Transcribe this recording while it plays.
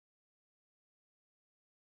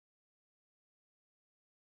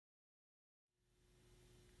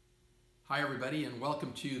Hi everybody, and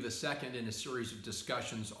welcome to the second in a series of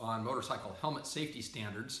discussions on motorcycle helmet safety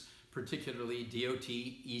standards, particularly DOT,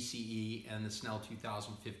 ECE, and the Snell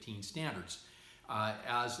 2015 standards.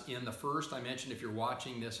 As in the first, I mentioned if you're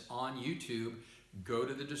watching this on YouTube, go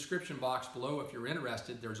to the description box below if you're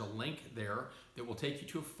interested. There's a link there that will take you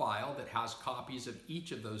to a file that has copies of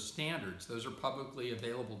each of those standards. Those are publicly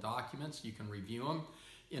available documents. You can review them.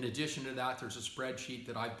 In addition to that, there's a spreadsheet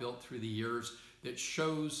that I've built through the years that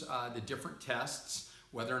shows the different tests,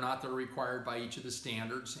 whether or not they're required by each of the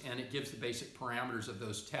standards, and it gives the basic parameters of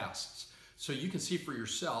those tests. So you can see for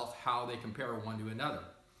yourself how they compare one to another.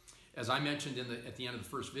 As I mentioned at the end of the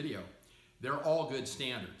first video, they're all good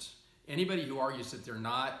standards. Anybody who argues that they're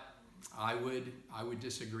not, I would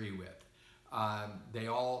disagree with. They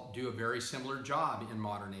all do a very similar job in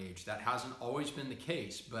modern age. That hasn't always been the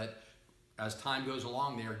case, but as time goes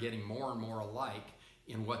along, they are getting more and more alike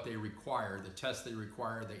in what they require, the tests they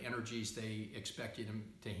require, the energies they expect you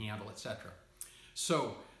to handle, etc.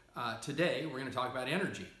 So today we're going to talk about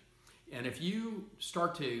energy. And if you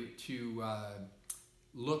start to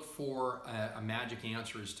look for a magic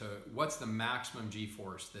answer as to what's the maximum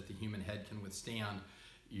G-force that the human head can withstand,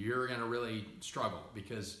 you're going to really struggle,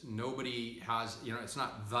 because nobody has, it's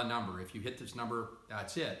not the number. If you hit this number,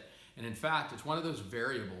 that's it. And in fact, it's one of those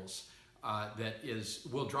variables that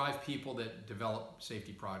will drive people that develop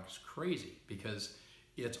safety products crazy, because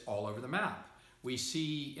it's all over the map. We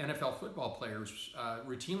see NFL football players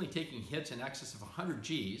routinely taking hits in excess of 100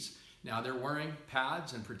 Gs. Now they're wearing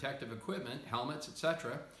pads and protective equipment, helmets,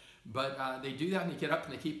 etc. But they do that and they get up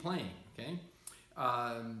and they keep playing. Okay.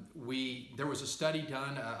 There was a study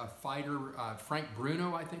done, a fighter, Frank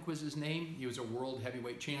Bruno, I think was his name. He was a world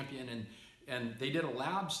heavyweight champion, and they did a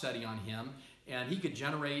lab study on him, and he could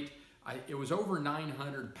generate, it was over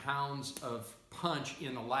 900 pounds of punch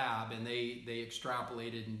in the lab, and they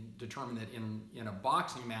extrapolated and determined that in a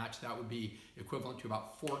boxing match that would be equivalent to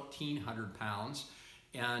about 1,400 pounds,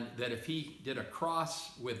 and that if he did a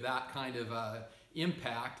cross with that kind of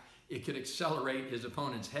impact, it could accelerate his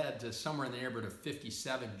opponent's head to somewhere in the neighborhood of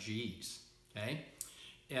 57 Gs. Okay,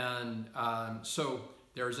 and so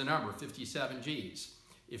there's a number, 57 Gs.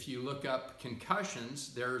 If you look up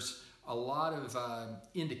concussions, there's a lot of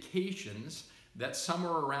indications that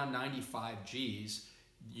somewhere around 95 Gs,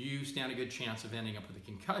 you stand a good chance of ending up with a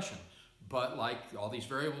concussion. But like all these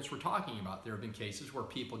variables we're talking about, there have been cases where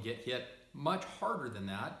people get hit much harder than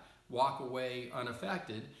that, walk away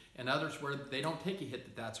unaffected, and others where they don't take a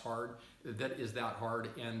hit that is that hard,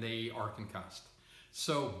 and they are concussed.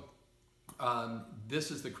 So this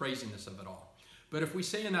is the craziness of it all. But if we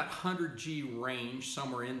say in that 100 G range,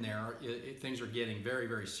 somewhere in there, things are getting very,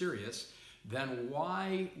 very serious, then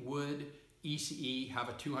why would ECE have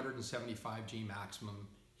a 275 G maximum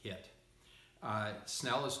hit?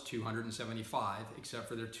 Snell is 275, except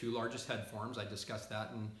for their two largest head forms. I discussed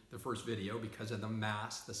that in the first video because of the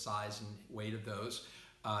mass, the size and weight of those.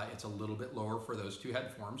 It's a little bit lower for those two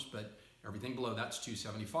head forms, but everything below that's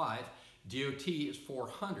 275. DOT is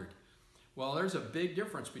 400. Well, there's a big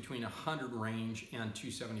difference between 100 range and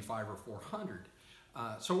 275 or 400.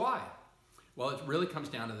 So why? Well, it really comes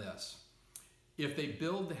down to this. If they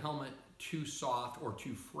build the helmet too soft or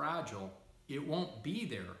too fragile, it won't be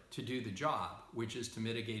there to do the job, which is to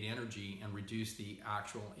mitigate energy and reduce the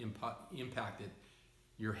actual impact that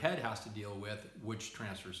your head has to deal with, which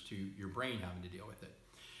transfers to your brain having to deal with it.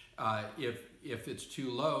 If it's too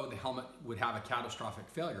low, the helmet would have a catastrophic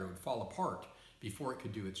failure. It would fall apart before it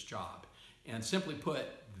could do its job. And simply put,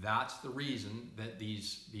 that's the reason that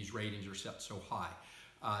these ratings are set so high.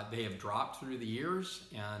 They have dropped through the years,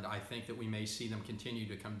 and I think that we may see them continue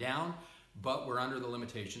to come down, but we're under the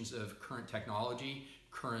limitations of current technology,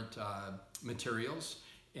 current materials,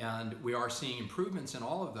 and we are seeing improvements in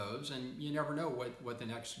all of those, and you never know what the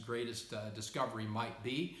next greatest discovery might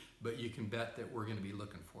be, but you can bet that we're going to be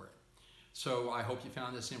looking for it. So I hope you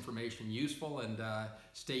found this information useful, and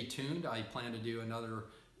stay tuned. I plan to do another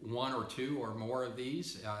one or two or more of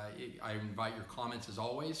these. I invite your comments as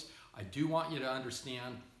always. I do want you to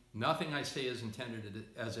understand nothing I say is intended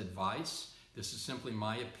as advice. This is simply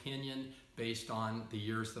my opinion based on the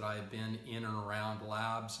years that I have been in and around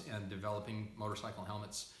labs and developing motorcycle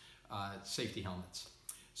helmets, safety helmets.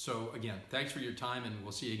 So again, thanks for your time, and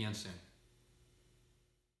we'll see you again soon.